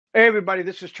Hey everybody,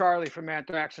 this is Charlie from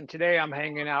Anthrax, and today I'm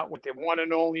hanging out with the one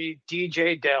and only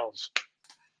DJ Delz.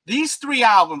 These three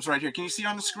albums right here, can you see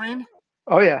on the screen?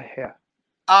 Oh yeah, yeah,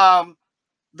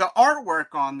 The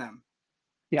artwork on them.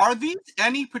 yeah. Are these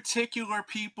any particular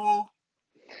people?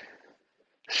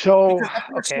 So Because I've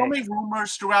heard so okay, many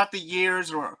rumors throughout the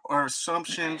years or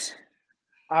assumptions.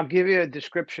 I'll give you a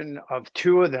description of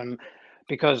two of them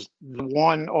because the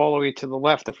one all the way to the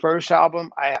left, the first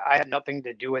album, I had nothing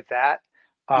to do with that.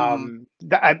 Mhm.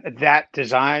 That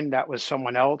design, that was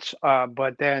someone else.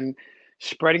 But then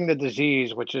spreading the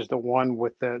disease, which is the one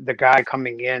with the guy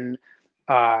coming in.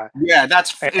 Yeah,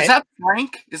 is And, that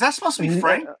Frank? Is that supposed to be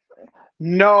Frank?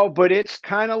 no, but it's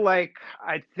kind of like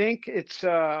I think it's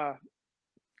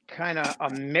kind of a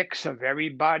mix of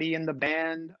everybody in the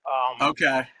band.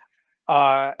 Okay.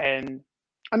 And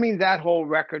I mean that whole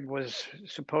record was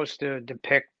supposed to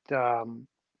depict,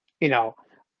 you know,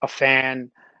 a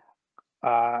fan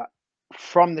uh,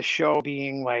 from the show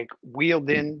being like wheeled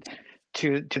in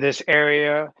to this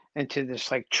area into this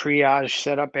like triage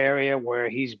setup area where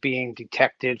he's being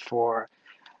detected for,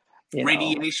 you know,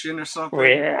 Radiation or something.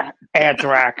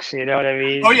 anthrax. You know what I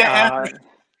Oh mean? yeah,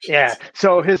 Yeah,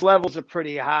 so his levels are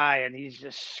pretty high, and he's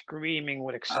just screaming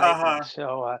with excitement.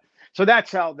 uh-huh. So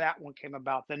that's how that one came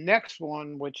about. The next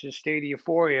one, which is State of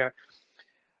Euphoria,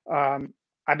 um,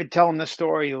 I've been telling this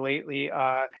story lately.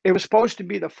 It was supposed to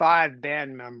be the five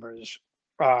band members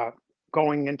uh,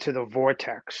 going into the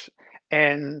vortex,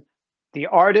 and the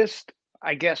artist,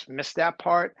 I guess, missed that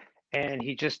part, and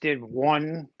he just did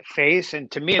one face, and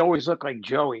to me, it always looked like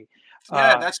Joey.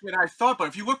 Yeah, Uh, that's what I thought. But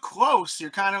if you look close,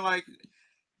 you're kind of like,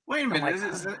 wait a I'm minute,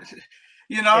 like, is huh. it,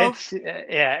 you know? It's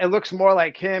yeah, it looks more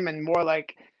like him and more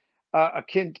like a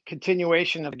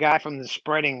continuation of the guy from the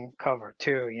spreading cover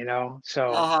too, you know.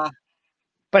 So, Uh-huh.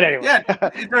 but anyway, Yeah,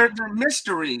 they're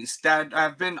mysteries that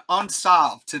have been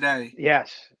unsolved today.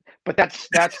 yes, but that's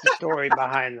the story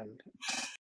behind them.